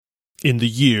In the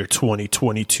year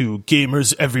 2022,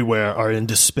 gamers everywhere are in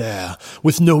despair,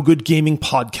 with no good gaming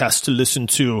podcast to listen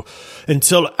to,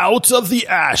 until out of the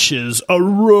ashes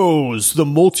arose the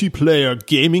Multiplayer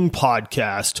Gaming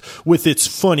Podcast, with its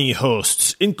funny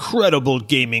hosts, incredible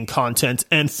gaming content,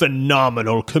 and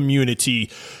phenomenal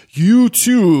community. You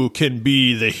too can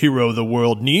be the hero the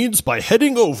world needs by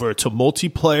heading over to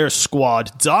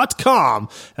multiplayersquad.com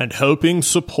and helping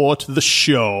support the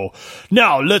show.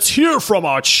 Now let's hear from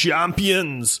our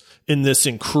champions in this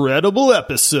incredible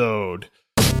episode.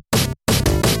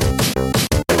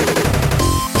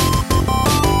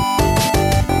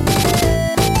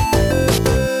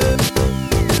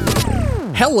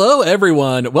 Hello,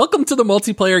 everyone. Welcome to the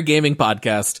Multiplayer Gaming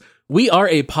Podcast. We are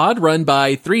a pod run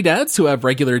by three dads who have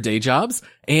regular day jobs,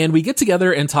 and we get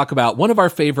together and talk about one of our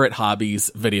favorite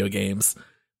hobbies, video games.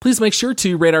 Please make sure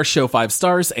to rate our show 5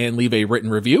 stars and leave a written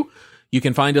review. You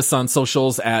can find us on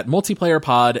socials at Multiplayer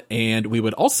Pod, and we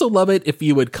would also love it if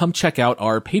you would come check out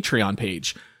our Patreon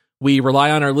page. We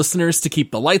rely on our listeners to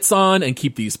keep the lights on and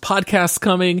keep these podcasts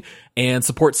coming, and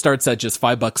support starts at just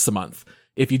 $5 a month.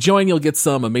 If you join, you'll get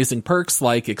some amazing perks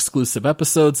like exclusive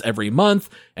episodes every month,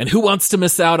 and who wants to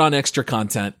miss out on extra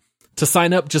content? To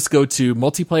sign up, just go to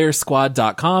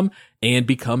multiplayersquad.com and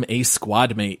become a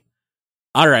squad mate.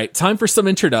 All right, time for some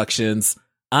introductions.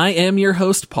 I am your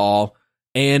host, Paul,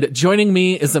 and joining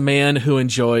me is a man who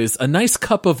enjoys a nice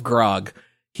cup of grog.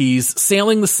 He's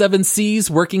sailing the 7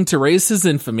 seas, working to raise his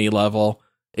infamy level.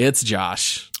 It's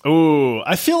Josh. Ooh,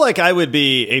 I feel like I would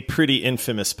be a pretty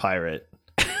infamous pirate.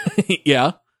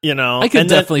 Yeah. You know, I could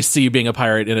definitely see you being a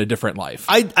pirate in a different life.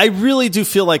 I really do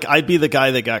feel like I'd be the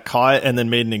guy that got caught and then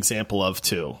made an example of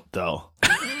too, though.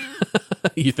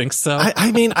 You think so?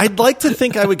 I mean, I'd like to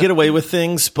think I would get away with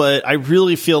things, but I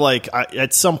really feel like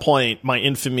at some point my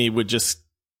infamy would just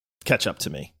catch up to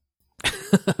me.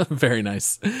 Very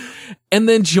nice. And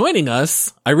then joining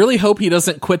us, I really hope he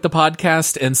doesn't quit the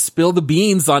podcast and spill the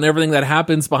beans on everything that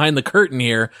happens behind the curtain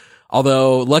here.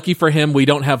 Although, lucky for him, we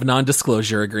don't have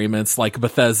non-disclosure agreements like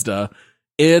Bethesda.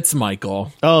 It's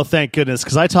Michael. Oh, thank goodness,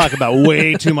 because I talk about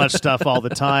way too much stuff all the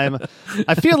time.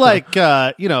 I feel like,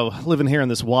 living here in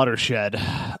this watershed,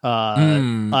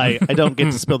 I don't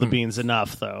get to spill the beans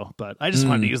enough, though. But I just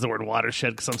wanted to use the word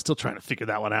watershed because I'm still trying to figure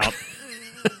that one out.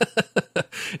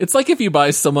 It's like if you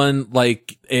buy someone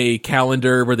like a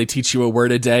calendar where they teach you a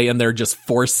word a day and they're just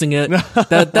forcing it.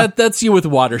 That's you with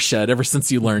watershed ever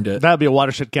since you learned it. That'd be a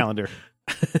watershed calendar.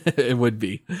 It would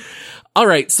be. All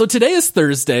right. So today is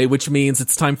Thursday, which means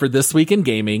it's time for This Week in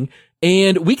Gaming.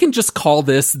 And we can just call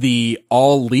this the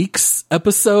All Leaks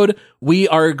episode. We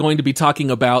are going to be talking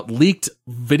about leaked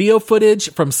video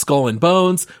footage from Skull and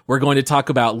Bones. We're going to talk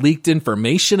about leaked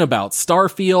information about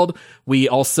Starfield. We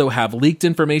also have leaked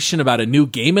information about a new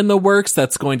game in the works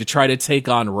that's going to try to take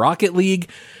on Rocket League.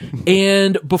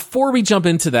 And before we jump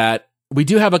into that, we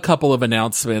do have a couple of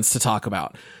announcements to talk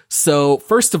about. So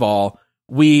first of all,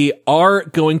 we are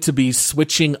going to be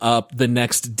switching up the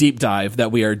next deep dive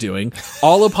that we are doing.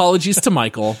 All apologies to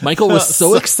Michael. Michael was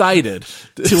so excited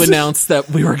to announce that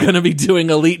we were going to be doing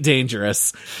Elite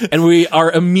Dangerous, and we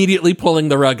are immediately pulling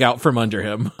the rug out from under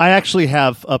him. I actually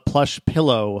have a plush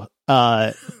pillow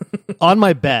on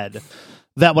my bed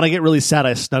that when I get really sad,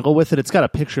 I snuggle with it. It's got a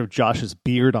picture of Josh's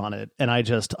beard on it, and I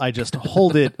just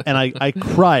hold it, and I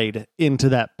cried into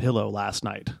that pillow last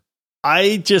night.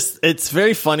 It's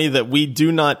very funny that we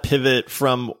do not pivot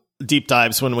from deep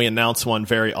dives when we announce one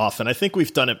very often. I think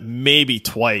we've done it maybe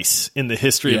twice in the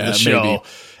history of the show. Maybe.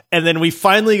 And then we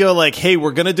finally go like, hey,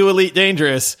 we're going to do Elite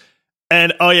Dangerous.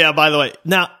 And oh yeah, by the way,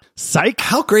 now, psych,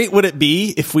 how great would it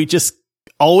be if we just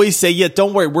always say, yeah,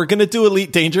 don't worry, we're going to do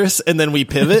Elite Dangerous, and then we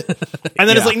pivot. And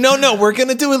then it's like, no, we're going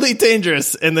to do Elite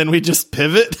Dangerous, and then we just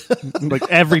pivot. Like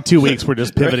every 2 weeks, we're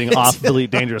just pivoting off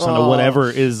Elite Dangerous onto whatever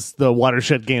is the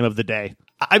watershed game of the day.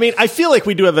 I mean, I feel like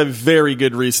we do have a very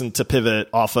good reason to pivot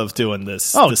off of doing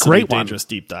this great Elite Dangerous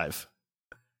deep dive.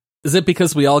 Is it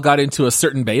because we all got into a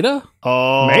certain beta?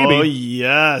 Oh, maybe.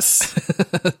 Yes.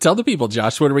 Tell the people,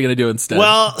 Josh, what are we going to do instead?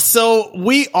 Well, so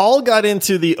we all got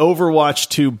into the Overwatch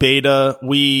 2 beta.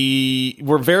 We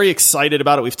were very excited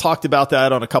about it. We've talked about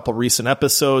that on a couple recent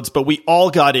episodes, but we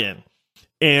all got in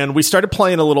and we started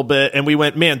playing a little bit and we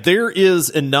went, man, there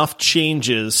is enough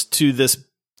changes to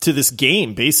this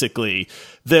game basically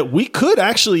that we could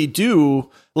actually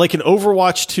do like an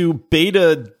Overwatch 2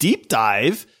 beta deep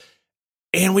dive.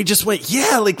 And we just went,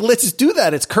 yeah, like, let's do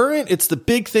that. It's current. It's the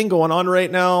big thing going on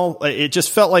right now. It just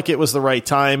felt like it was the right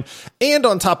time. And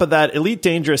on top of that, Elite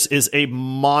Dangerous is a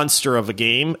monster of a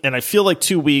game. And I feel like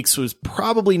 2 weeks was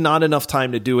probably not enough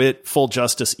time to do it full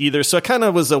justice either. So it kind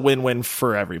of was a win-win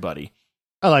for everybody.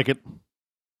 I like it.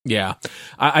 Yeah,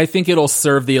 I think it'll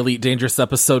serve the Elite Dangerous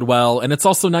episode well, and it's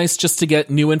also nice just to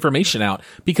get new information out,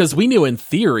 because we knew in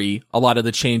theory a lot of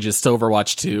the changes to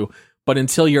Overwatch 2, but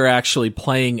until you're actually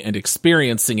playing and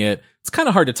experiencing it, it's kind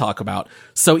of hard to talk about.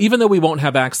 So even though we won't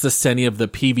have access to any of the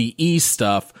PvE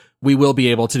stuff, we will be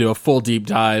able to do a full deep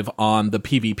dive on the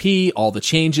PvP, all the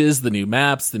changes, the new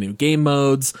maps, the new game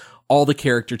modes, all the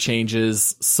character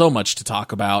changes, so much to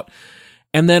talk about.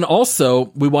 And then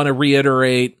also, we want to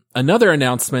reiterate another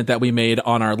announcement that we made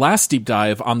on our last deep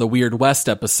dive on the Weird West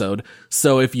episode.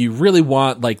 So if you really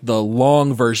want like the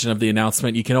long version of the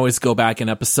announcement, you can always go back an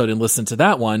episode and listen to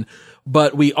that one.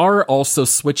 But we are also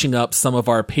switching up some of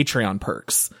our Patreon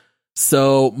perks.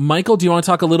 So Michael, do you want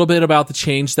to talk a little bit about the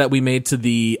change that we made to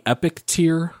the Epic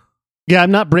tier? Yeah,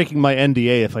 I'm not breaking my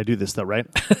NDA if I do this, though, right?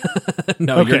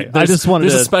 No, okay. I just wanted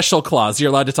there's a special clause. You're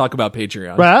allowed to talk about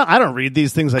Patreon. Right, I don't read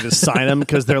these things. I just sign them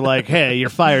because they're like, hey, you're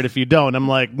fired if you don't. I'm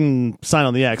like, sign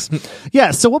on the X.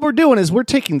 Yeah, so what we're doing is we're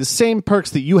taking the same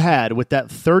perks that you had with that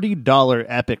 $30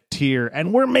 Epic tier,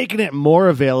 and we're making it more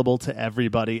available to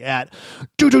everybody at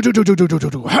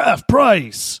half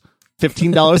price.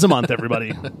 $15 a month,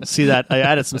 everybody. See that? I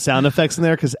added some sound effects in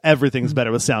there because everything's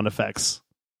better with sound effects.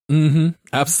 Mm-hmm.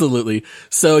 Absolutely.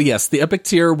 So yes, the Epic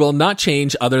tier will not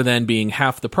change other than being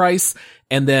half the price.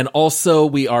 And then also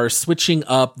we are switching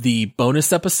up the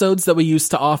bonus episodes that we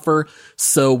used to offer.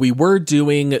 So we were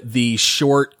doing the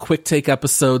short quick take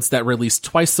episodes that released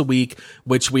twice a week,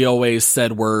 which we always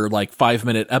said were like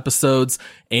 5-minute episodes.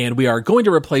 And we are going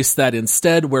to replace that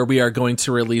instead, where we are going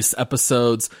to release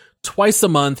episodes twice a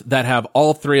month that have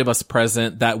all three of us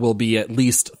present that will be at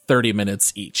least 30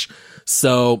 minutes each.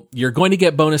 So you're going to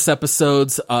get bonus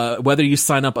episodes, whether you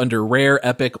sign up under Rare,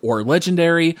 Epic, or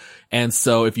Legendary. And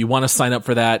so if you want to sign up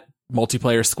for that,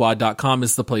 multiplayersquad.com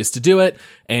is the place to do it.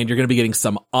 And you're going to be getting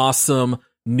some awesome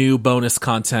new bonus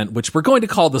content, which we're going to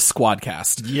call the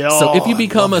Squadcast. So if you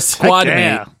become a squad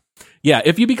mate,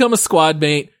 if you become a squad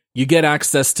mate, you get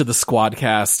access to the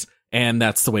Squadcast, and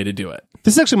that's the way to do it.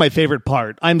 This is actually my favorite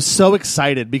part. I'm so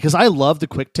excited because I love the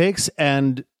quick takes,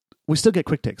 and we still get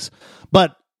quick takes.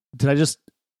 But did I just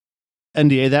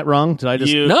NDA that wrong? Did I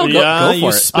just... No, go for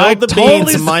it. Spilled the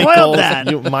totally beans, Michael. That.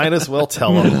 You might as well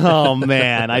tell them. Oh,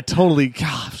 man. I totally...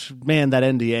 Gosh, man, that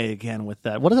NDA again with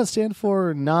that. What does that stand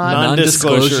for?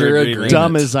 Non-disclosure agreement.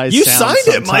 Dumb as I You sound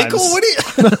signed sometimes. it, Michael. What do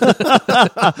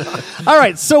you... All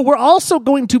right, so we're also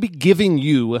going to be giving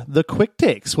you the quick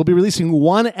takes. We'll be releasing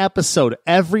one episode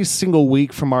every single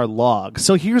week from our log.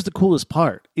 So here's the coolest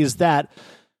part, is that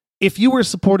if you were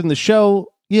supporting the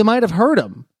show, you might have heard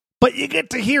them, but you get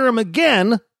to hear them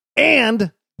again,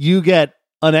 and you get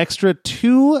an extra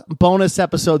 2 bonus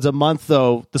episodes a month,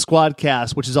 though, the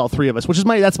Squadcast, which is all 3 of us,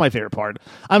 that's my favorite part.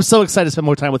 I'm so excited to spend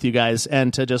more time with you guys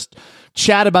and to just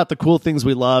chat about the cool things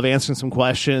we love, answering some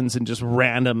questions, and just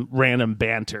random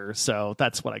banter. So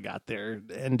that's what I got there.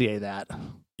 NDA that.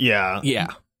 Yeah.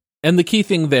 And the key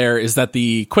thing there is that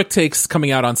the quick takes coming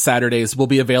out on Saturdays will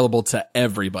be available to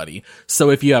everybody.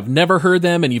 So if you have never heard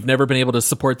them and you've never been able to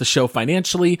support the show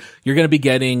financially, you're going to be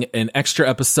getting an extra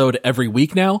episode every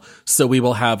week now. So we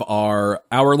will have our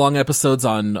hour-long episodes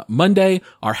on Monday,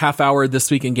 our half-hour This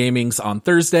Week in Gaming's on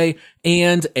Thursday,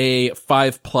 and a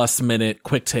 5+ minute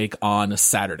quick take on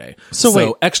Saturday.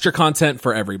 So extra content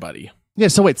for everybody. Yeah,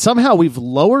 so wait, somehow we've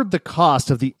lowered the cost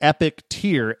of the Epic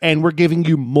tier and we're giving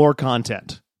you more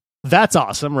content. That's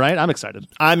awesome, right? I'm excited.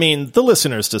 I mean, the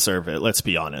listeners deserve it. Let's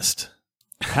be honest.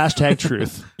 Hashtag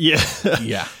truth. Yeah.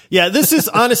 This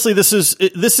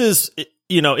is,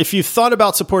 you know, if you've thought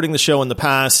about supporting the show in the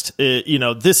past, you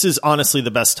know, this is honestly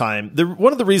the best time.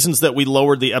 One of the reasons that we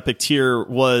lowered the Epic tier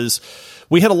was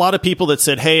we had a lot of people that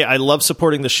said, hey, I love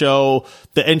supporting the show.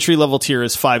 The entry level tier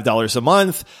is $5 a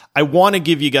month. I want to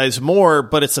give you guys more,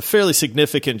 but it's a fairly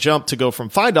significant jump to go from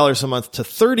 $5 a month to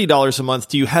 $30 a month.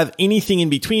 Do you have anything in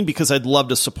between? Because I'd love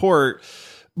to support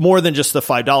more than just the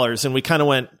 $5. And we kind of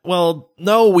went, well,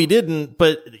 no, we didn't.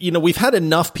 But, you know, we've had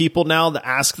enough people now that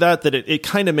ask that it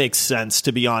kind of makes sense,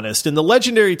 to be honest. And the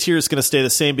legendary tier is going to stay the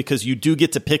same because you do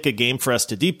get to pick a game for us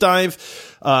to deep dive.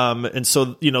 And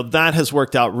so, you know, that has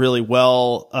worked out really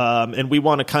well. And we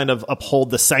want to kind of uphold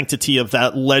the sanctity of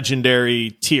that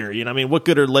legendary tier. You know, I mean, what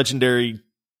good are legendary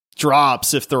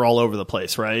drops if they're all over the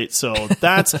place, right? So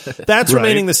that's right.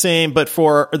 Remaining the same. But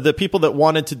for the people that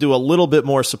wanted to do a little bit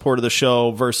more support of the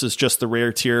show versus just the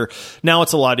rare tier, now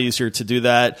it's a lot easier to do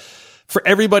that. For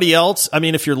everybody else, I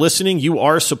mean, if you're listening, you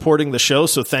are supporting the show,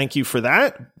 so thank you for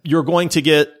that. You're going to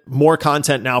get more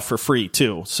content now for free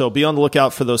too. So be on the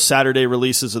lookout for those Saturday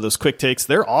releases of those quick takes.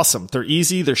 They're awesome. They're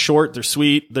easy. They're short. They're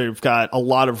sweet. They've got a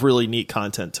lot of really neat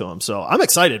content to them. So I'm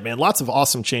excited, man. Lots of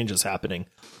awesome changes happening.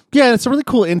 Yeah, and it's a really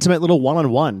cool, intimate little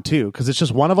one-on-one, too, because it's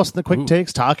just one of us in the quick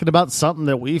takes talking about something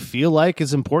that we feel like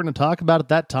is important to talk about at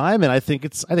that time, and I think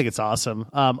it's awesome.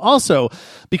 Also,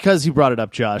 because you brought it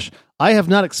up, Josh, I have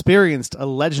not experienced a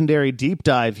legendary deep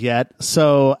dive yet,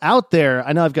 so out there,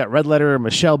 I know I've got Red Letter,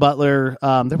 Michelle Butler,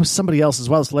 there was somebody else as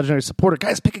well as a legendary supporter.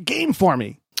 Guys, pick a game for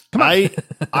me.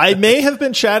 I may have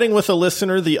been chatting with a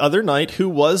listener the other night who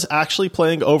was actually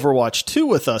playing Overwatch 2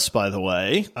 with us, by the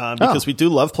way, because we do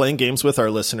love playing games with our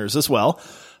listeners as well,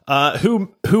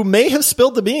 who may have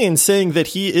spilled the beans saying that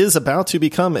he is about to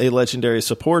become a legendary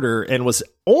supporter and was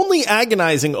only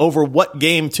agonizing over what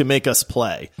game to make us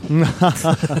play.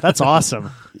 That's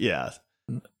awesome. Yeah.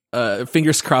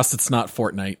 Fingers crossed it's not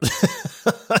Fortnite.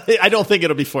 I don't think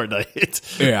it'll be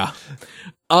Fortnite. Yeah.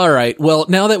 All right. Well,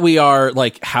 now that we are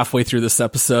like halfway through this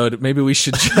episode, maybe we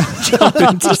should jump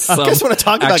into some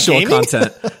actual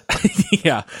content.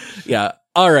 Yeah. Yeah.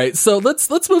 All right. So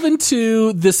let's move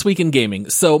into this week in gaming.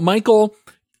 So Michael,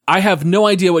 I have no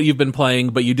idea what you've been playing,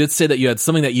 but you did say that you had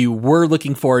something that you were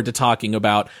looking forward to talking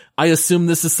about. I assume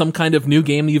this is some kind of new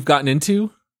game you've gotten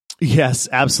into? Yes,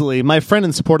 absolutely. My friend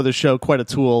in support of the show, Quite a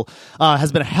Tool,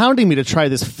 has been hounding me to try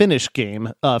this Finnish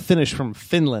game, Finnish from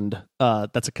Finland.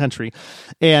 That's a country.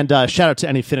 And shout out to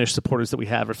any Finnish supporters that we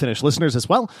have, or Finnish listeners as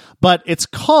well. But it's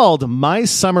called My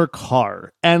Summer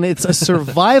Car, and it's a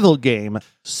survival game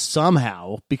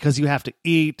somehow, because you have to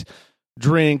eat,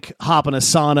 drink, hop in a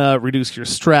sauna, reduce your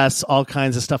stress, all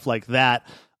kinds of stuff like that.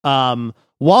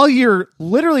 While you're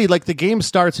literally, like, the game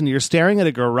starts and you're staring at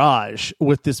a garage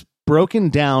with this broken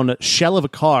down shell of a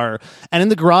car, and in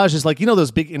the garage is, like, you know,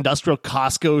 those big industrial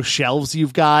Costco shelves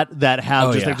you've got that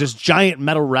have like just giant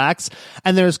metal racks,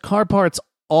 and there's car parts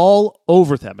all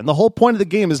over them, and the whole point of the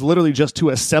game is literally just to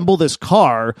assemble this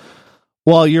car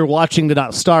while you're watching to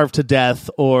not starve to death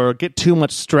or get too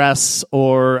much stress,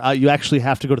 or you actually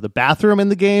have to go to the bathroom in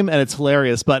the game, and it's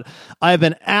hilarious. But I've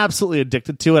been absolutely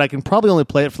addicted to it. I can probably only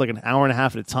play it for like an hour and a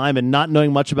half at a time, and not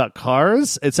knowing much about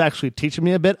cars, it's actually teaching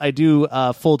me a bit. I do,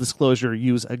 full disclosure,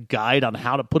 use a guide on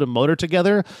how to put a motor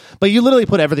together, but you literally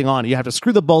put everything on. You have to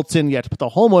screw the bolts in, you have to put the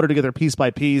whole motor together piece by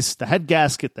piece, the head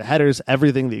gasket, the headers,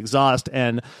 everything, the exhaust,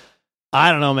 and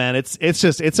I don't know, man.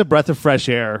 It's a breath of fresh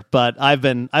air, but I've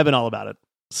been all about it.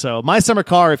 So My Summer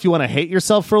Car, if you want to hate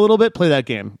yourself for a little bit, play that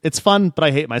game. It's fun, but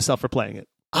I hate myself for playing it.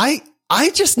 I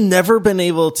just never been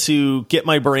able to get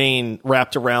my brain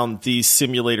wrapped around these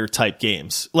simulator type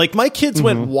games. Like, my kids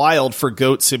went wild for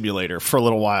Goat Simulator for a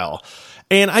little while,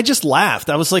 and I just laughed.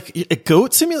 I was like, a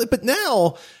Goat Simulator? But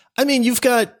now, I mean, you've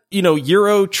got, you know,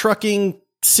 Euro Trucking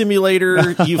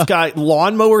Simulator, you've got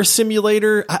Lawnmower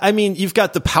Simulator. I mean, you've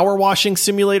got the Power Washing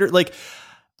Simulator. Like,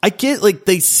 I get, like,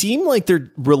 they seem like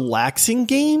they're relaxing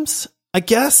games, I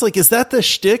guess. Like, is that the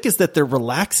shtick? Is that they're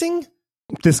relaxing?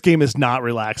 This game is not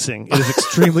relaxing. It is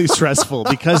extremely stressful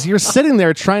because you're sitting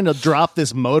there trying to drop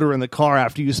this motor in the car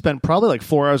after you spent probably like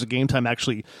 4 hours of game time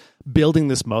actually building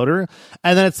this motor.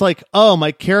 And then it's like, oh,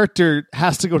 my character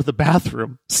has to go to the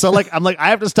bathroom. So, like, I'm like, I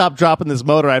have to stop dropping this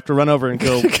motor. I have to run over and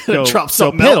go drop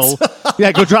something else.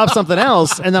 Yeah, go drop something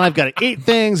else. And then I've got to eat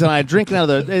things, and I drink out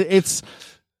of the...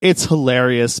 It's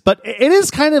hilarious, but it is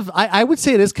kind of, I would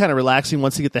say it is kind of relaxing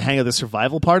once you get the hang of the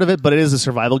survival part of it, but it is a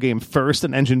survival game first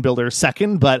and engine builder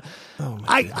second, but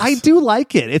I do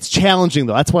like it. It's challenging,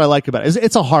 though. That's what I like about it.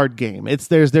 It's a hard game.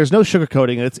 There's no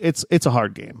sugarcoating. It's a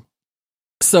hard game.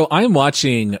 So I'm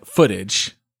watching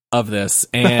footage of this,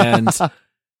 and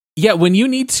yeah, when you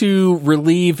need to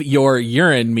relieve your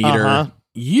urine meter,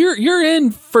 you're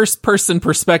in first person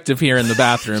perspective here in the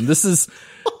bathroom. This is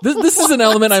an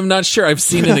element I'm not sure I've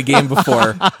seen in a game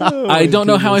before. I don't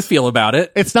know how I feel about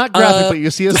it. It's not graphic, but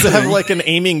you see does it have like an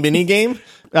aiming mini game?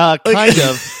 Kind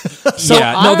of. So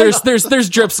there's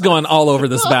drips going all over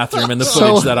this bathroom in the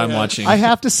footage that I'm watching. I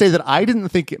have to say that I didn't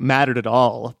think it mattered at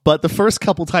all, but the first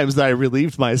couple times that I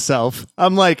relieved myself,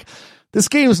 I'm like, this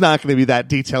game's not going to be that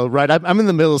detailed, right? I'm in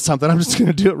the middle of something. I'm just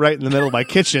going to do it right in the middle of my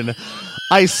kitchen.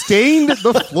 I stained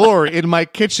the floor in my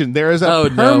kitchen. There is a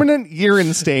permanent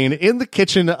urine stain in the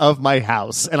kitchen of my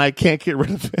house, and I can't get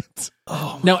rid of it.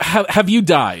 Now, have you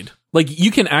died? Like,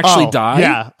 you can actually die?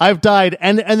 Yeah, I've died,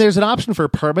 and there's an option for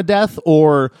permadeath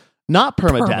or not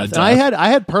permadeath. And I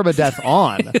had permadeath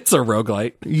on. It's a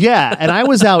roguelite. Yeah, and I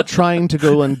was out trying to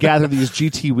go and gather these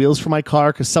GT wheels for my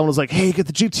car because someone was like, hey, get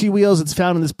the GT wheels. It's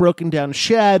found in this broken down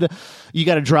shed. You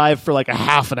got to drive for like a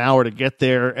half an hour to get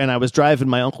there. And I was driving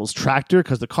my uncle's tractor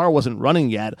because the car wasn't running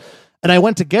yet. And I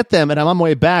went to get them, and I'm on my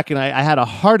way back, and I had a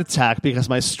heart attack because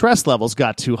my stress levels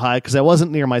got too high because I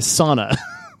wasn't near my sauna.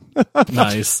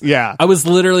 Nice. Yeah. I was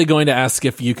literally going to ask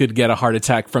if you could get a heart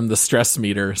attack from the stress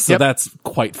meter, so that's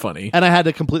quite funny. And I had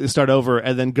to completely start over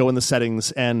and then go in the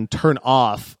settings and turn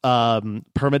off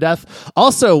permadeath.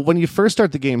 Also, when you first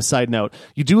start the game, side note,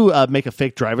 you do make a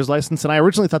fake driver's license. And I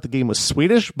originally thought the game was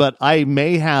Swedish, but I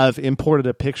may have imported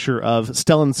a picture of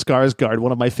Stellan Skarsgård,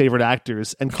 one of my favorite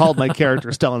actors, and called my character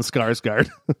Stellan Skarsgård.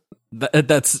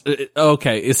 That's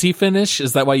okay. Is he Finnish?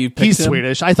 Is that why you picked He's him?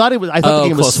 Swedish. I thought the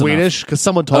game was close Swedish because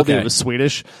someone told me it was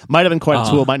Swedish. Might have been quite a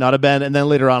tool, might not have been. And then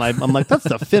later on, I'm like, that's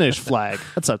the Finnish flag.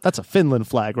 That's a Finland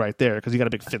flag right there because you got a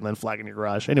big Finland flag in your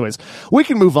garage. Anyways, we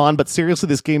can move on. But seriously,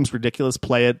 this game's ridiculous.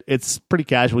 Play it. It's pretty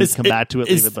casual. You can come back to it,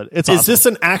 leave it. But it's awesome. Is this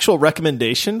an actual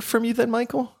recommendation from you then,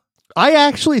 Michael? I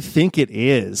actually think it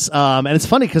is. And it's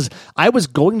funny because I was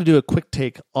going to do a quick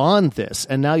take on this,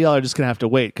 and now y'all are just going to have to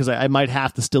wait because I might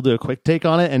have to still do a quick take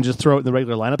on it and just throw it in the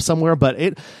regular lineup somewhere.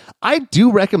 But I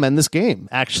do recommend this game,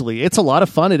 actually. It's a lot of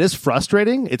fun. It is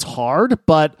frustrating. It's hard,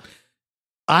 but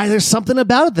there's something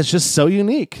about it that's just so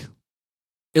unique.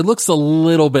 It looks a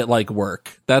little bit like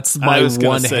work. That's my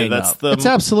one hang up. It's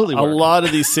absolutely work. A lot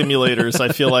of these simulators,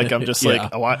 I feel like I'm just like,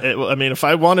 I mean, if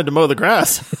I wanted to mow the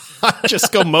grass, I'd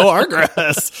just go mow our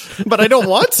grass. But I don't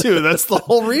want to. That's the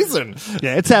whole reason.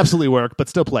 Yeah, it's absolutely work, but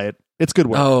still play it. It's good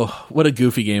work. Oh, what a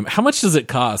goofy game. How much does it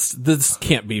cost? This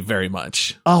can't be very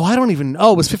much. Oh, I don't even...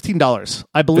 Oh, it was $15.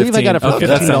 I believe I got it for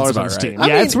 $15 on Steam. Right.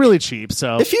 Yeah, it's really cheap.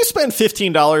 So if you spend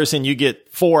 $15 and you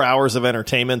get 4 hours of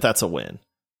entertainment, that's a win.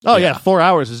 Oh, yeah. 4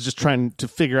 hours is just trying to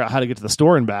figure out how to get to the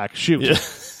store and back. Shoot. Yeah. I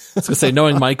was going to say,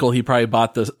 knowing Michael, he probably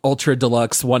bought the ultra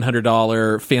deluxe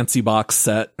 $100 fancy box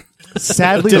set.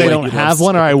 Sadly, they don't have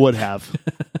one, or I would have.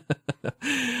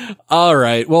 All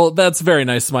right. Well, that's very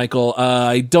nice, Michael.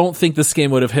 I don't think this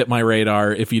game would have hit my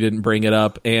radar if you didn't bring it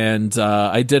up. And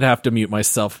I did have to mute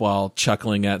myself while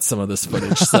chuckling at some of this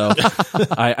footage. So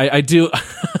I do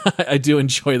I do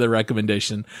enjoy the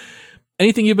recommendation.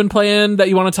 Anything you've been playing that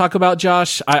you want to talk about,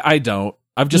 Josh? I don't.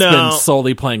 I've just been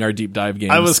solely playing our deep dive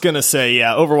games. I was going to say,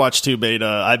 Overwatch 2 beta,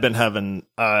 I've been having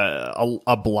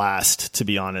a blast, to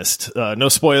be honest. No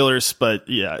spoilers, but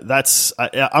yeah,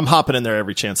 I'm hopping in there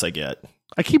every chance I get.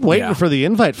 I keep waiting for the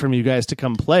invite from you guys to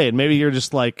come play, and maybe you're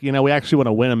just like, we actually want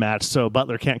to win a match, so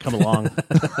Butler can't come along.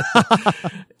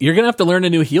 You're going to have to learn a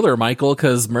new healer, Michael,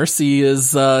 because Mercy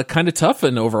is kind of tough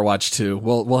in Overwatch 2.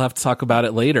 We'll have to talk about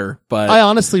it later. But I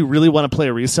honestly really want to play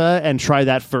Orisa and try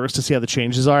that first to see how the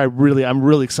changes are. I'm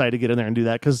really excited to get in there and do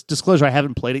that, because disclosure, I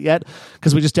haven't played it yet,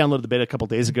 because we just downloaded the beta a couple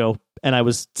days ago, and I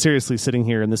was seriously sitting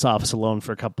here in this office alone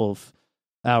for a couple of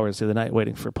hours the other night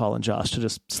waiting for Paul and Josh to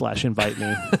just /invite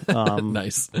me.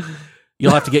 Nice.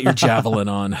 You'll have to get your javelin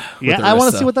on. Yeah, I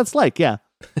want to see what that's like. Yeah.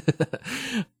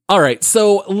 All right.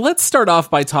 So let's start off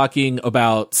by talking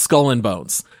about Skull and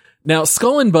Bones. Now,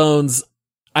 Skull and Bones,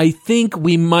 I think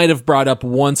we might have brought up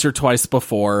once or twice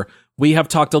before. We have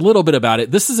talked a little bit about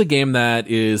it. This is a game that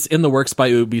is in the works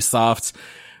by Ubisoft.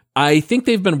 I think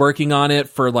they've been working on it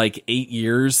for like 8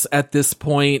 years at this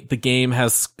point. The game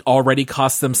has already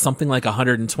cost them something like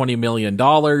 $120 million.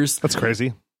 That's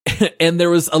crazy. And there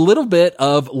was a little bit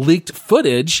of leaked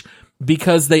footage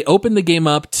because they opened the game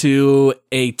up to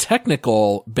a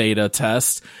technical beta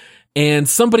test, and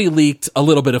somebody leaked a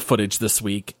little bit of footage this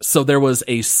week. So there was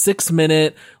a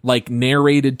 6-minute like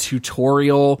narrated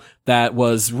tutorial that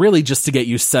was really just to get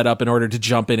you set up in order to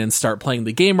jump in and start playing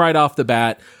the game right off the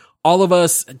bat. All of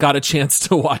us got a chance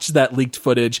to watch that leaked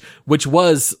footage, which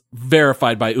was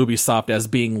verified by Ubisoft as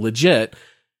being legit.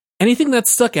 Anything that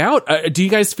stuck out? Do you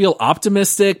guys feel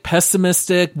optimistic,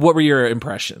 pessimistic? What were your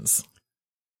impressions?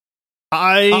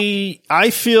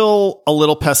 I feel a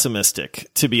little pessimistic,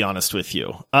 to be honest with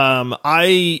you.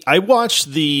 I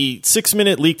watched the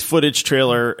 6-minute leaked footage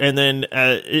trailer, and then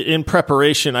in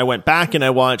preparation, I went back and I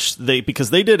watched because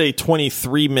they did a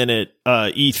 23-minute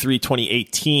E3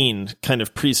 2018 kind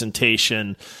of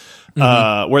presentation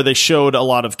where they showed a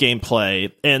lot of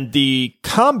gameplay, and the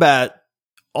combat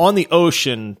on the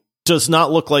ocean does not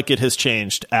look like it has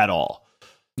changed at all.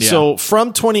 Yeah. So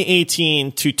from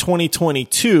 2018 to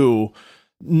 2022,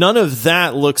 none of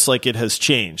that looks like it has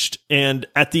changed. And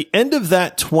at the end of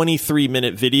that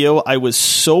 23-minute video, I was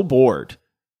so bored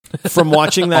from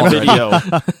watching that video.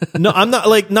 No, I'm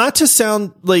not not to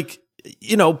sound like,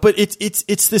 but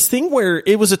it's this thing where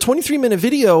it was a 23-minute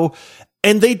video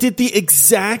and they did the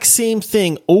exact same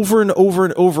thing over and over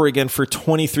and over again for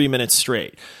 23 minutes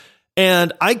straight.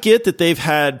 And I get that they've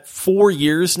had 4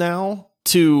 years now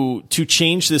to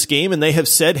change this game, and they have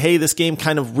said, hey, this game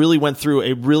kind of really went through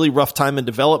a really rough time in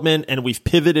development, and we've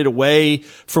pivoted away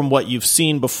from what you've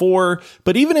seen before.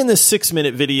 But even in this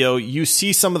 6-minute video, you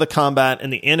see some of the combat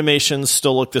and the animations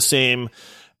still look the same.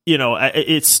 you know,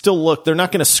 it's still they're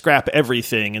not going to scrap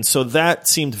everything. And so that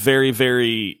seemed very,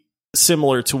 very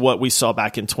similar to what we saw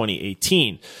back in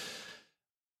 2018.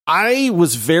 I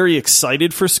was very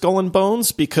excited for Skull and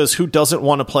Bones because who doesn't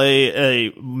want to play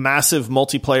a massive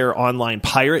multiplayer online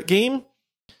pirate game?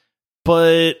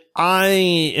 But I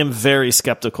am very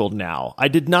skeptical now. I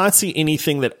did not see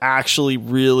anything that actually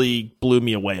really blew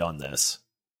me away on this.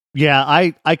 Yeah,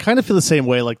 I kind of feel the same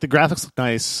way. Like, the graphics look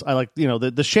nice. I like, you know,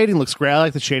 the shading looks great. I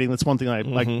like the shading. That's one thing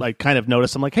I kind of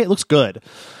noticed. I'm like, hey, it looks good.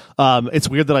 It's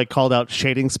weird that I called out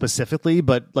shading specifically,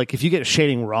 but like, if you get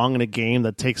shading wrong in a game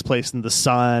that takes place in the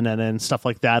sun and then stuff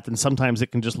like that, then sometimes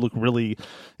it can just look it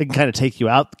can kind of take you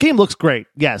out. The game looks great,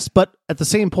 yes, but at the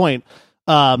same point,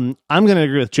 I'm going to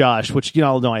agree with Josh, which you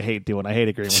all know I hate doing. I hate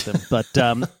agreeing with him, but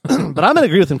but I'm going to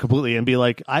agree with him completely and be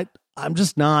like, I'm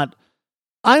just not.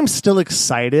 I'm still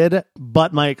excited,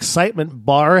 but my excitement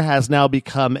bar has now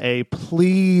become a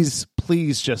please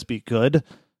just be good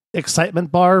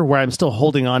excitement bar where I'm still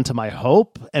holding on to my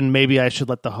hope, and maybe I should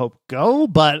let the hope go,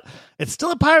 but it's still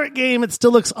a pirate game. It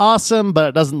still looks awesome, but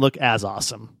it doesn't look as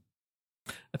awesome.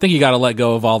 I think you got to let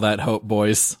go of all that hope,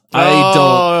 boys. I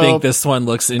don't think this one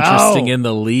looks interesting in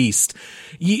the least.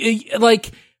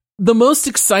 Like, the most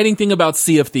exciting thing about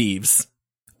Sea of Thieves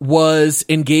was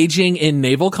engaging in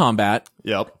naval combat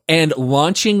and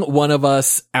launching one of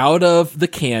us out of the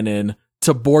cannon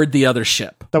to board the other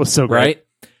ship. That was so great. Right?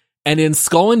 And in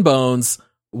Skull and Bones,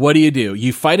 what do?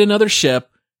 You fight another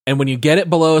ship, and when you get it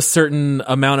below a certain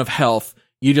amount of health,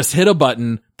 you just hit a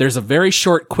button. There's a very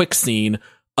short, quick scene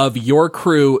of your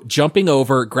crew jumping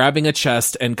over, grabbing a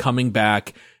chest, and coming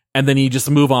back, and then you just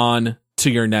move on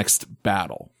to your next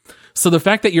battle. So the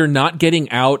fact that you're not getting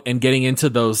out and getting into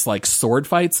those like sword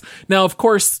fights. Now, of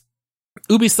course,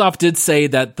 Ubisoft did say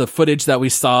that the footage that we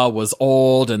saw was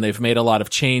old and they've made a lot of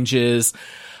changes.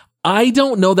 I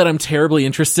don't know that I'm terribly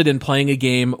interested in playing a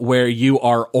game where you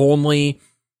are only,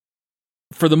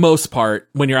 for the most part,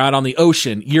 when you're out on the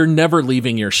ocean, you're never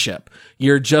leaving your ship.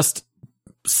 You're just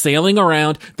sailing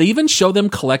around. They even show them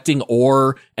collecting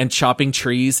ore and chopping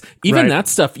trees. Even that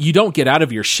stuff you don't get out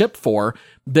of your ship for.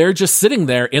 They're just sitting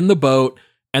there in the boat,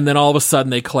 and then all of a sudden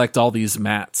they collect all these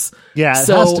mats. Yeah, it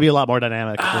has to be a lot more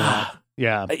dynamic than that.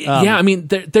 Yeah. Yeah, I mean,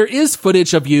 there is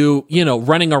footage of you know,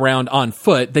 running around on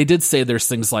foot. They did say there's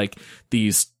things like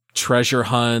these treasure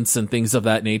hunts and things of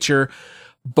that nature.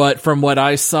 But from what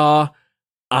I saw,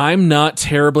 I'm not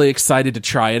terribly excited to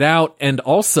try it out. And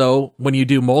also, when you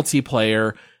do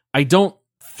multiplayer, I don't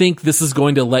think this is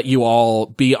going to let you all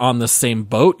be on the same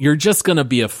boat. You're just going to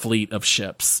be a fleet of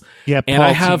ships. Yeah, and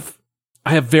I have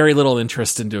very little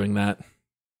interest in doing that.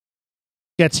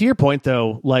 Yeah, to your point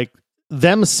though, like,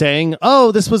 them saying,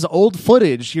 "Oh, this was old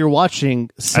footage you're watching,"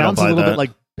 sounds a little bit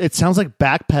like, it sounds like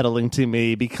backpedaling to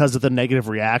me because of the negative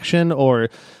reaction, or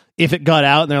if it got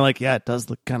out and they're like, "Yeah, it does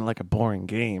look kind of like a boring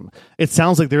game." It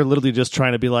sounds like they're literally just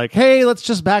trying to be like, "Hey, let's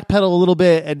just backpedal a little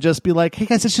bit and just be like, hey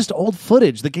guys, it's just old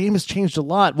footage. The game has changed a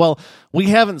lot." Well, we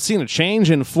haven't seen a change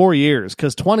in 4 years,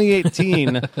 because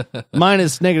 2018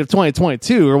 minus negative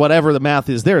 2022 or whatever the math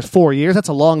is there is 4 years. That's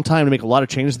a long time to make a lot of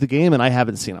changes to the game, and I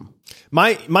haven't seen them.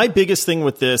 My biggest thing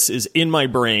with this is, in my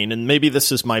brain, and maybe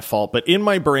this is my fault, but in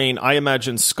my brain, I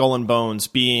imagine Skull and Bones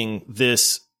being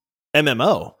this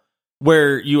MMO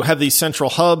where you have these central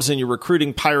hubs and you're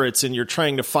recruiting pirates and you're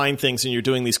trying to find things and you're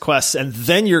doing these quests, and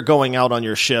then you're going out on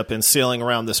your ship and sailing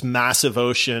around this massive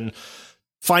ocean,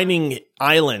 finding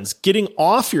islands, getting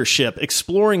off your ship,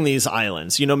 exploring these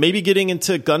islands, you know, maybe getting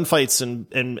into gunfights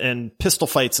and pistol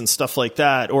fights and stuff like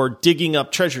that, or digging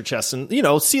up treasure chests and, you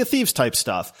know, Sea of Thieves type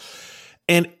stuff.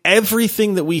 And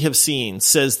everything that we have seen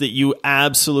says that you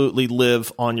absolutely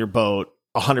live on your boat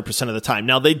 100% of the time.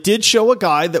 Now, they did show a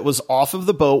guy that was off of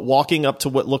the boat walking up to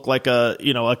what looked like a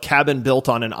cabin built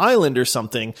on an island or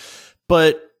something,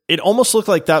 but it almost looked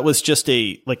like that was just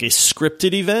a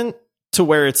scripted event, to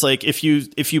where it's like, if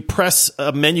you press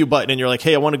a menu button and you're like,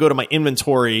 "Hey, I want to go to my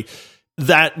inventory,"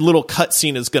 that little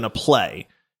cutscene is going to play,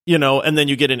 you know, and then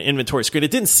you get an inventory screen.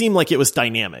 It didn't seem like it was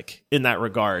dynamic in that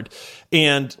regard.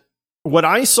 And what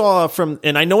I saw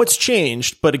and I know it's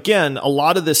changed, but again, a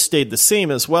lot of this stayed the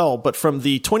same as well. But from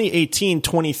the 2018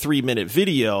 23-minute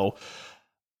video,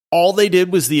 all they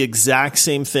did was the exact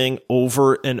same thing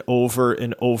over and over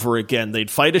and over again. They'd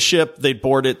fight a ship, they'd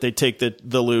board it, they'd take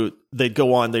the loot, they'd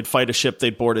go on, they'd fight a ship,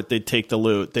 they'd board it, they'd take the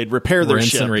loot, they'd repair their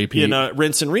ship, and repeat. You know,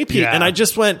 rinse and repeat. Yeah. And I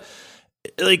just went,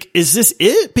 like, is this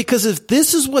it? Because if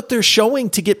this is what they're showing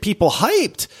to get people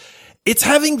hyped, It's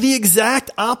having the exact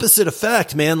opposite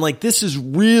effect, man. Like, this is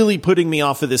really putting me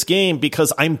off of this game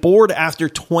because I'm bored after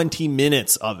 20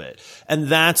 minutes of it. And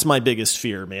that's my biggest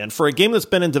fear, man. For a game that's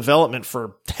been in development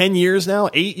for 10 years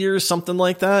now, 8 years, something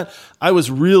like that, I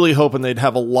was really hoping they'd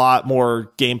have a lot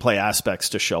more gameplay aspects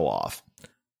to show off.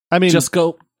 I mean, Just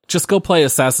go play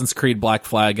Assassin's Creed Black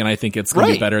Flag, and I think it's going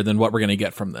to be better than what we're going to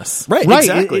get from this. Right,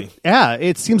 exactly.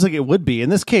 It seems like it would be. In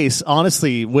this case,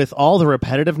 honestly, with all the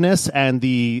repetitiveness and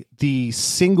the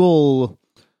single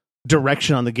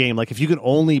direction on the game, like if you could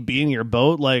only be in your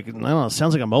boat, like, I don't know, it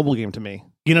sounds like a mobile game to me.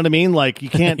 You know what I mean? Like, you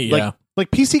can't, Yeah.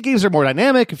 like PC games are more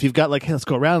dynamic. If you've got like, hey, let's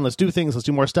go around, let's do things, let's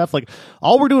do more stuff. Like,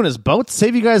 all we're doing is boats.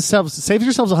 Save yourselves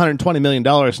 $120 million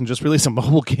and just release a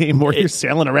mobile game where you're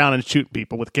sailing around and shooting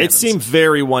people with cannons. It seemed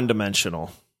very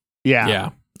one-dimensional. Yeah,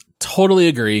 totally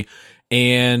agree.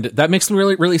 And that makes me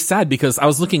really, really sad because I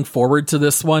was looking forward to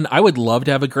this one. I would love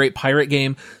to have a great pirate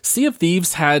game. Sea of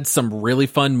Thieves had some really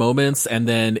fun moments, and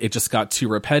then it just got too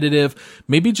repetitive.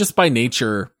 Maybe just by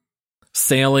nature,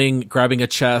 sailing, grabbing a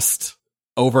chest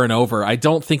over and over. I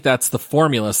don't think that's the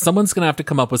formula. Someone's going to have to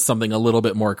come up with something a little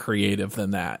bit more creative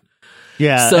than that.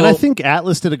 Yeah, So- and I think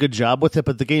Atlas did a good job with it,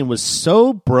 but the game was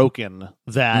so broken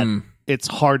that it's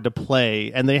hard to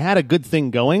play. And they had a good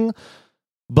thing going,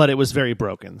 but it was very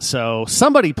broken. So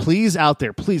somebody please out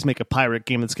there, please make a pirate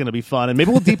game that's going to be fun. And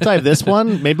maybe we'll deep dive this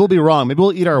one. Maybe we'll be wrong. Maybe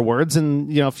we'll eat our words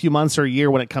in a few months or a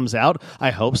year when it comes out.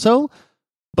 I hope so.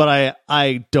 But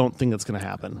I don't think that's going to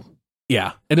happen.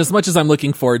 Yeah. And as much as I'm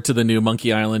looking forward to the new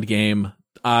Monkey Island game,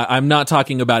 I'm not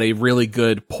talking about a really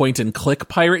good point and click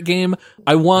pirate game.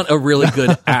 I want a really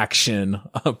good action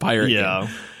pirate game.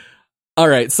 All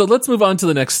right. So let's move on to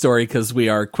the next story because we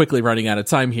are quickly running out of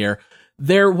time here.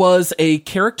 There was a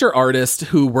character artist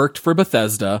who worked for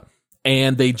Bethesda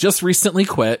and they just recently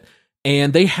quit,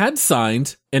 and they had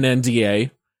signed an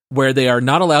NDA where they are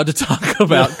not allowed to talk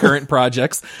about current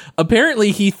projects.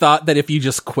 Apparently he thought that if you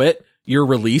just quit, you're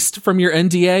released from your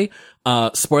NDA.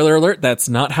 Spoiler alert, that's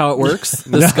not how it works.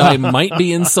 This guy might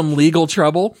be in some legal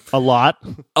trouble. A lot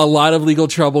of legal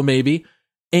trouble, maybe.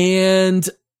 And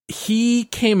he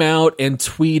came out and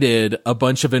tweeted a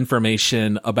bunch of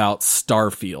information about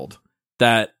Starfield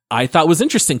that I thought was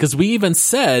interesting because we even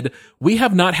said we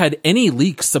have not had any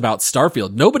leaks about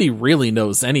Starfield. Nobody really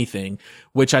knows anything,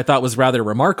 which I thought was rather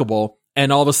remarkable.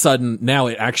 And all of a sudden now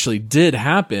it actually did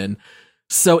happen.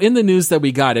 So in the news that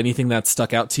we got, anything that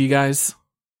stuck out to you guys?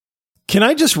 Can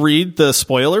I just read the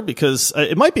spoiler? Because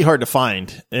it might be hard to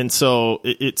find. And so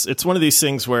it's one of these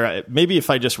things where maybe if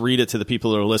I just read it to the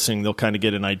people that are listening, they'll kind of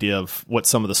get an idea of what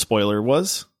some of the spoiler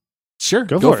was. Sure,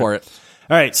 go for it.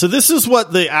 All right, so this is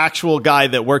what the actual guy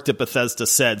that worked at Bethesda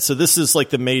said. So this is like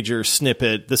the major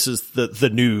snippet. This is the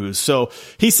news. So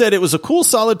he said it was a cool,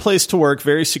 solid place to work,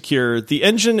 very secure. The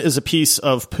engine is a piece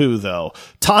of poo, though.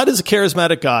 Todd is a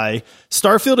charismatic guy.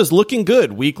 Starfield is looking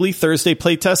good. Weekly Thursday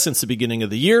playtest since the beginning of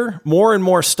the year. More and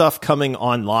more stuff coming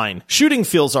online. Shooting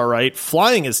feels all right.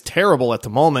 Flying is terrible at the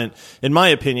moment. In my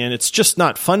opinion, it's just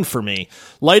not fun for me.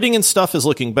 Lighting and stuff is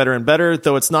looking better and better,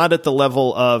 though it's not at the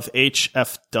level of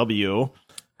HFW.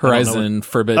 Horizon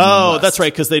Forbidden West. That's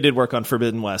right, because they did work on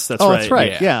Forbidden West. That's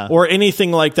right. Yeah. Or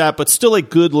anything like that, but still a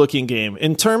good-looking game.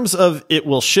 In terms of it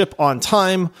will ship on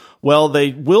time, well,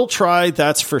 they will try,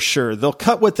 that's for sure. They'll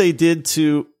cut what they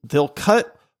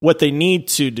need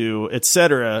to do,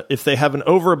 etc. If they have an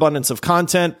overabundance of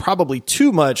content, probably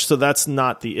too much, so that's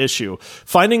not the issue.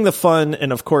 Finding the fun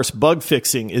and, of course, bug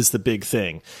fixing is the big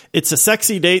thing. It's a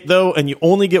sexy date, though, and you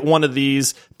only get one of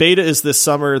these. Beta is this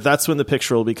summer. That's when the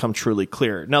picture will become truly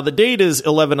clear. Now, the date is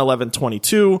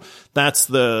 11/11/22. That's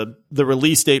the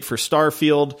release date for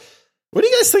Starfield. What do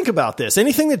you guys think about this?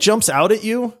 Anything that jumps out at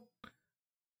you?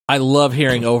 I love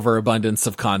hearing overabundance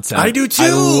of content. I do too. I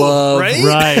love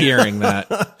right? hearing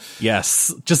that.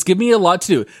 Yes. Just give me a lot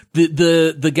to do.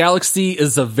 The galaxy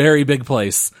is a very big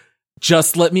place.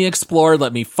 Just let me explore,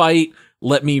 let me fight,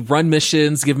 let me run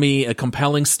missions, give me a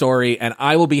compelling story, and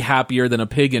I will be happier than a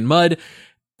pig in mud.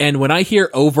 And when I hear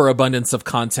overabundance of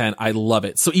content, I love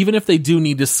it. So even if they do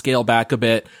need to scale back a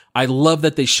bit, I love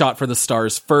that they shot for the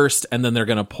stars first, and then they're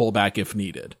going to pull back if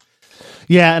needed.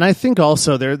 Yeah, and I think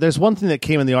also there's one thing that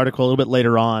came in the article a little bit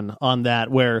later on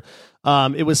that where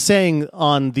it was saying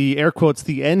on the air quotes,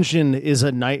 the engine is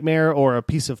a nightmare or a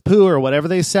piece of poo or whatever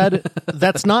they said.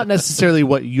 That's not necessarily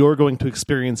what you're going to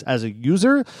experience as a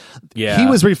user. Yeah. He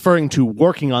was referring to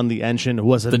working on the engine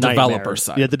was a nightmare. Developer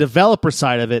side. Yeah, the developer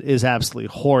side of it is absolutely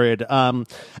horrid.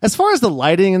 As far as the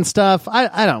lighting and stuff,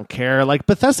 I don't care. Like,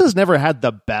 Bethesda's never had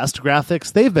the best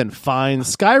graphics. They've been fine.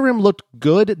 Skyrim looked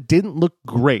good, didn't look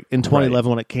great in 2011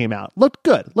 when it came out. Looked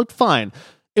good, looked fine.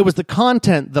 it was the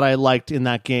content that I liked in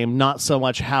that game, not so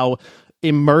much how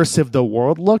immersive the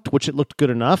world looked, which it looked good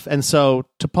enough. And so,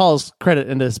 to Paul's credit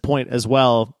and his point as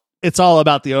well, it's all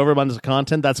about the overabundance of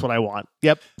content. That's what I want.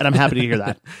 Yep. And I'm happy to hear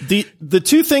that. The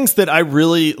two things that I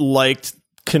really liked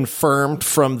confirmed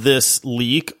from this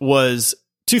leak was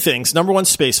two things. Number one,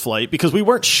 space flight, because we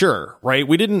weren't sure, right?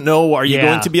 We didn't know, are you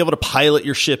going to be able to pilot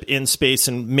your ship in space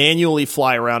and manually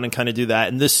fly around and kind of do that?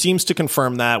 And this seems to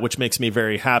confirm that, which makes me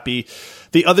very happy.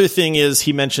 The other thing is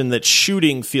he mentioned that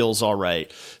shooting feels all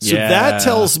right. So that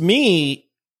tells me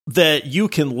that you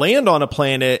can land on a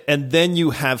planet and then you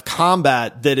have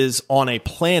combat that is on a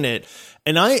planet.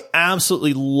 And I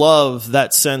absolutely love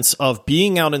that sense of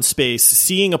being out in space,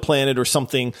 seeing a planet or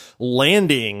something,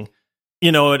 landing,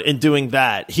 and doing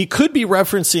that. He could be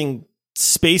referencing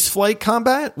space flight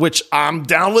combat, which I'm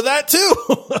down with that too.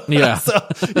 Yeah. So,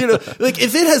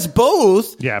 if it has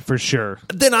both, yeah, for sure,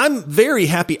 then I'm very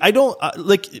happy. I don't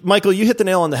Michael, you hit the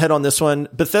nail on the head on this one.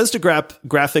 Bethesda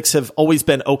graphics have always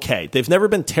been okay. They've never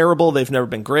been terrible. They've never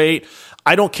been great.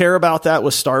 I don't care about that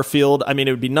with Starfield. I mean,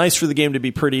 it would be nice for the game to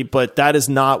be pretty, but that is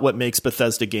not what makes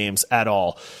Bethesda games at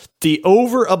all. The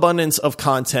overabundance of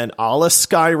content, a la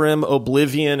Skyrim,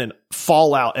 Oblivion, and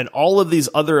Fallout, and all of these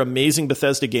other amazing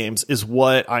Bethesda games is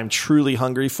what I'm truly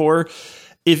hungry for.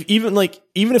 Even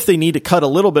if they need to cut a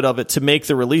little bit of it to make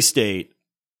the release date,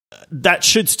 that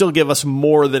should still give us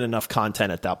more than enough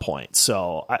content at that point.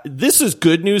 So this is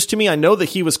good news to me. I know that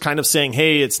he was kind of saying,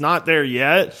 hey, it's not there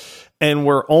yet, and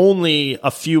we're only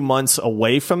a few months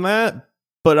away from that,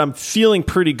 but I'm feeling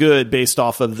pretty good based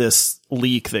off of this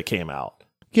leak that came out.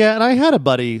 Yeah, and I had a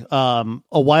buddy a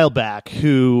while back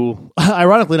who,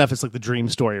 ironically enough, it's like the dream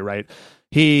story, right?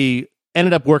 He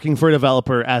ended up working for a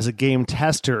developer as a game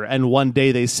tester, and one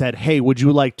day they said, hey, would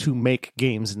you like to make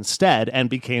games instead? And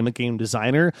became a game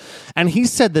designer. And he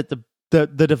said that the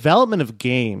development of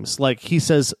games, like he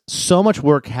says, so much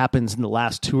work happens in the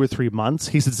last 2 or 3 months.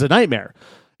 He says it's a nightmare.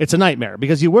 It's a nightmare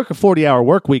because you work a 40-hour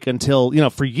work week until,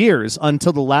 for years,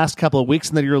 until the last couple of weeks.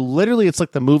 And then it's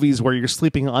like the movies where you're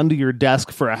sleeping under your desk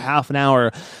for a half an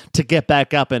hour to get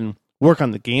back up and work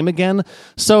on the game again.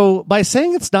 So by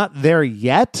saying it's not there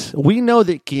yet, we know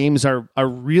that games are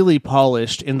really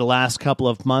polished in the last couple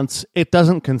of months. It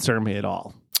doesn't concern me at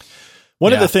all.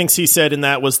 One of the things he said in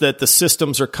that was that the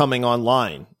systems are coming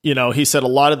online. He said a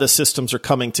lot of the systems are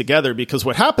coming together because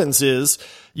what happens is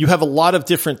you have a lot of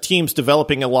different teams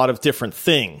developing a lot of different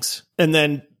things. And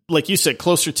then, like you said,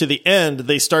 closer to the end,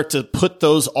 they start to put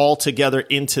those all together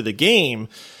into the game.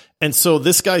 And so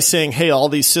this guy saying, hey, all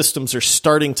these systems are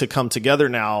starting to come together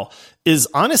now is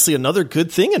honestly another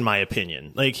good thing, in my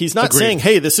opinion. Like, he's not saying,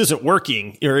 hey, this isn't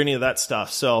working or any of that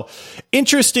stuff. So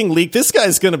interesting leak. This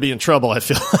guy's going to be in trouble, I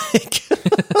feel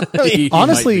like.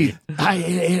 Honestly,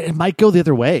 it might go the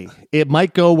other way. It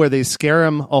might go where they scare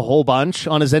him a whole bunch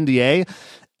on his NDA.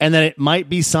 And then it might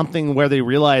be something where they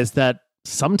realize that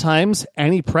sometimes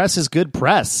any press is good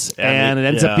press, and it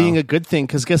ends up being a good thing,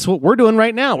 because guess what we're doing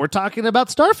right now? We're talking about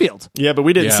Starfield. Yeah, but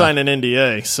we didn't sign an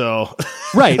NDA, so...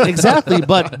 Right, exactly.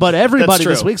 But everybody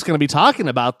this week's going to be talking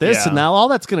about this, and now all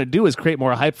that's going to do is create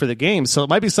more hype for the game. So it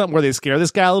might be something where they scare this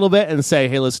guy a little bit and say,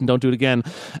 hey, listen, don't do it again.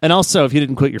 And also, if you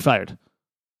didn't quit, you're fired.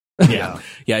 Yeah,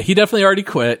 he definitely already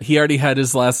quit. He already had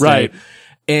his last night.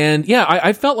 And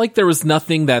I felt like there was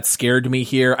nothing that scared me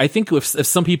here. I think if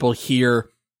some people hear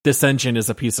this engine is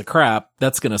a piece of crap,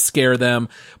 that's going to scare them.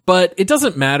 But it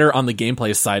doesn't matter on the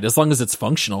gameplay side as long as it's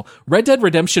functional. Red Dead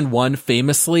Redemption 1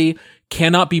 famously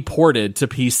cannot be ported to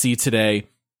PC today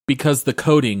because the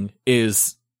coding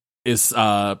is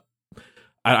I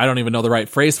don't even know the right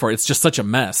phrase for it. It's just such a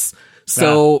mess.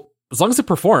 So as long as it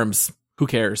performs, who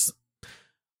cares?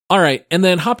 All right. And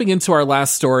then hopping into our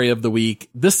last story of the week,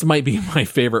 this might be my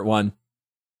favorite one.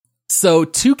 So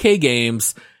 2K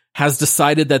Games has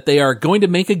decided that they are going to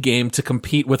make a game to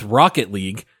compete with Rocket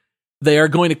League. They are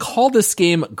going to call this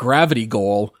game Gravity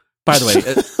Goal. By the way,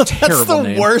 a terrible name.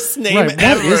 That's the worst name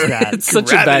ever. What is that? It's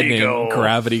such a bad name,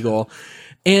 Gravity Goal.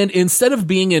 And instead of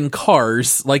being in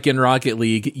cars, like in Rocket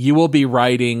League, you will be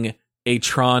riding a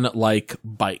Tron-like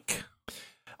bike.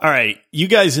 All right, you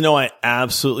guys know I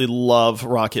absolutely love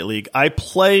Rocket League. I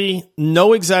play,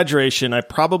 no exaggeration, I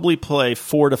probably play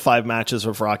 4 to 5 matches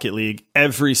of Rocket League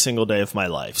every single day of my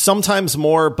life. Sometimes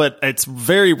more, but it's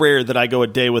very rare that I go a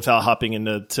day without hopping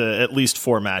into at least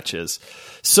 4 matches.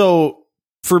 So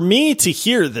for me to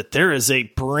hear that there is a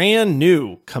brand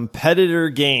new competitor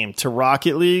game to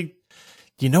Rocket League,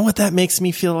 you know what that makes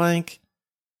me feel like?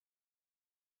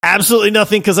 Absolutely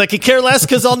nothing, because I could care less,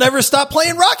 because I'll never stop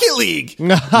playing Rocket League.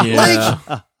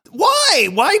 Like, why?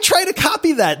 Why try to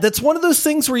copy that? That's one of those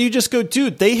things where you just go,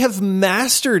 dude, they have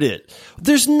mastered it.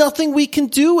 There's nothing we can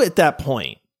do at that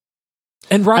point.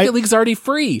 And Rocket League's already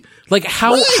free. Like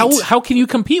how can you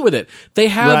compete with it? They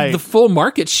have the full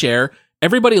market share.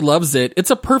 Everybody loves it.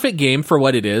 It's a perfect game for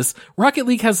what it is. Rocket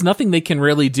League has nothing they can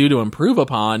really do to improve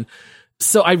upon.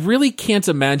 So I really can't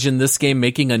imagine this game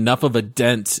making enough of a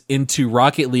dent into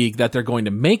Rocket League that they're going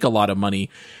to make a lot of money.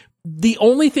 The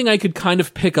only thing I could kind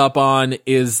of pick up on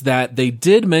is that they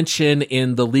did mention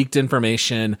in the leaked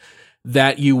information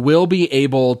that you will be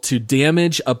able to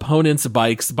damage opponents'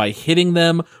 bikes by hitting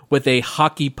them with a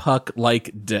hockey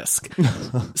puck-like disc.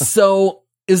 So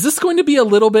is this going to be a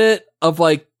little bit of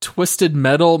like Twisted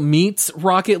Metal meets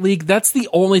Rocket League? That's the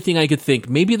only thing I could think.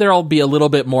 Maybe there'll be a little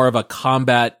bit more of a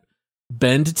combat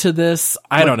bend to this.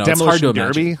 I don't know. It's hard to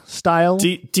imagine. Derby style.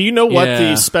 Do you know what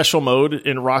the special mode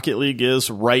in Rocket League is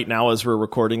right now as we're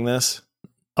recording this?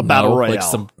 A battle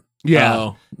royale.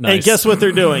 Oh, nice. And guess what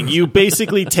they're doing? You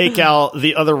basically take out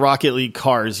the other Rocket League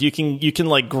cars. You can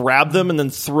like grab them and then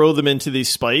throw them into these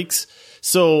spikes.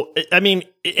 So, I mean,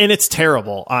 and it's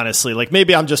terrible, honestly. Like,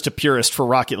 maybe I'm just a purist for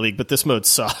Rocket League, but this mode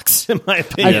sucks, in my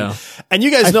opinion. And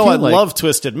you guys know I love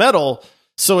Twisted Metal,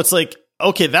 so it's like,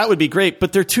 okay, that would be great,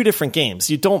 but they're two different games.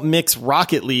 You don't mix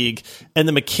Rocket League and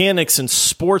the mechanics and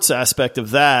sports aspect of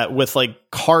that with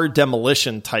like car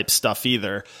demolition type stuff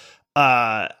either.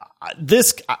 I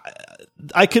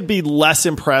could be less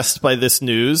impressed by this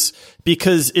news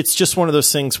because it's just one of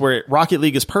those things where Rocket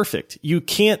League is perfect. You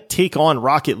can't take on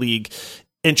Rocket League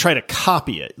and try to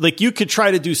copy it. Like, you could try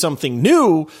to do something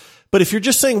new, but if you're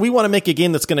just saying we want to make a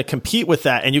game that's going to compete with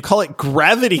that and you call it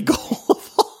Gravity Goal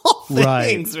of all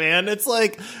things, man, it's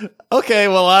like, okay,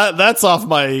 well, that's off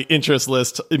my interest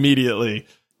list immediately.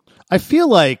 I feel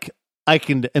like I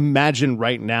can imagine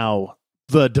right now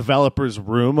the developer's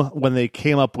room when they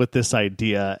came up with this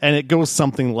idea, and it goes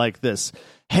something like this.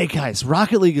 Hey guys,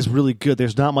 Rocket League is really good.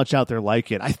 There's not much out there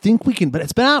like it. I think we can, but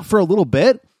it's been out for a little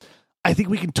bit. I think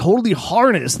we can totally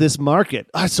harness this market.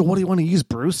 So what do you want to use,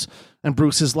 Bruce? And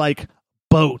Bruce is like,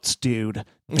 boats, dude,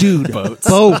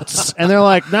 boats. And they're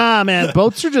like, nah, man,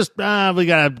 boats are just, we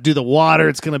got to do the water.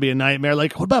 It's going to be a nightmare.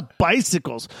 Like, what about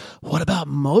bicycles? What about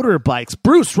motorbikes?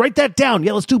 Bruce, write that down.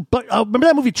 Yeah, let's do, remember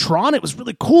that movie Tron? It was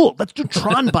really cool. Let's do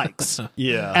Tron bikes.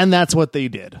 Yeah. And that's what they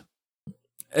did.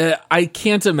 I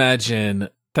can't imagine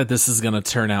that this is going to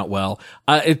turn out well.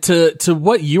 To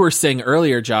what you were saying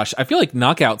earlier, Josh, I feel like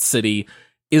Knockout City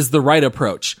is the right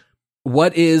approach.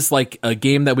 What is like a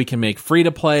game that we can make free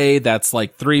to play that's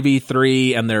like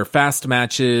 3v3 and they're fast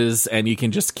matches and you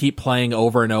can just keep playing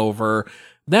over and over?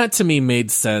 That to me made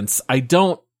sense. I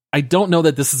don't know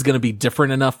that this is going to be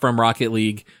different enough from Rocket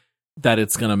League that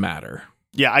it's going to matter.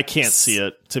 Yeah, I can't see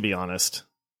it, to be honest.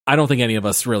 I don't think any of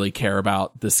us really care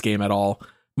about this game at all.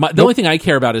 The only thing I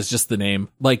care about is just the name.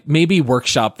 Like, maybe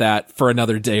workshop that for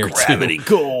another day or Gravity two.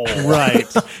 Goal. Right.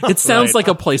 It sounds like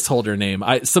a placeholder name.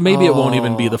 So maybe it won't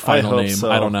even be the final name. So.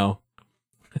 I don't know.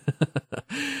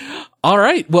 All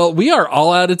right. Well, we are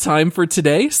all out of time for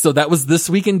today. So that was This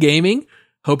Week in Gaming.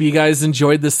 Hope you guys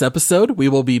enjoyed this episode. We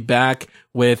will be back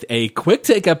with a quick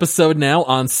take episode now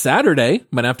on Saturday.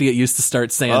 Might have to get used to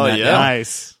start saying that now.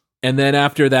 Nice. And then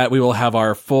after that, we will have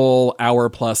our full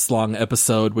hour-plus long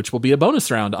episode, which will be a bonus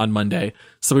round on Monday.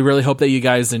 So we really hope that you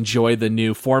guys enjoy the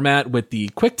new format with the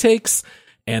quick takes.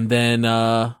 And then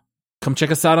come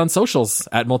check us out on socials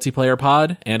at Multiplayer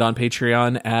Pod and on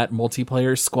Patreon at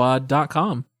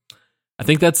multiplayersquad.com. I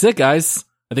think that's it, guys.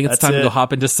 I think it's time to go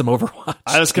hop into some Overwatch.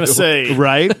 I was going to say,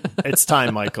 right? It's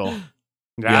time, Michael.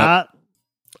 Yeah.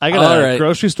 I got a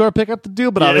grocery store pickup to do,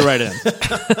 but I'll be right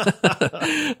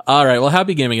in. All right. Well,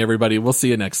 happy gaming, everybody. We'll see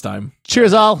you next time.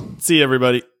 Cheers, all. See you,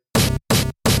 everybody.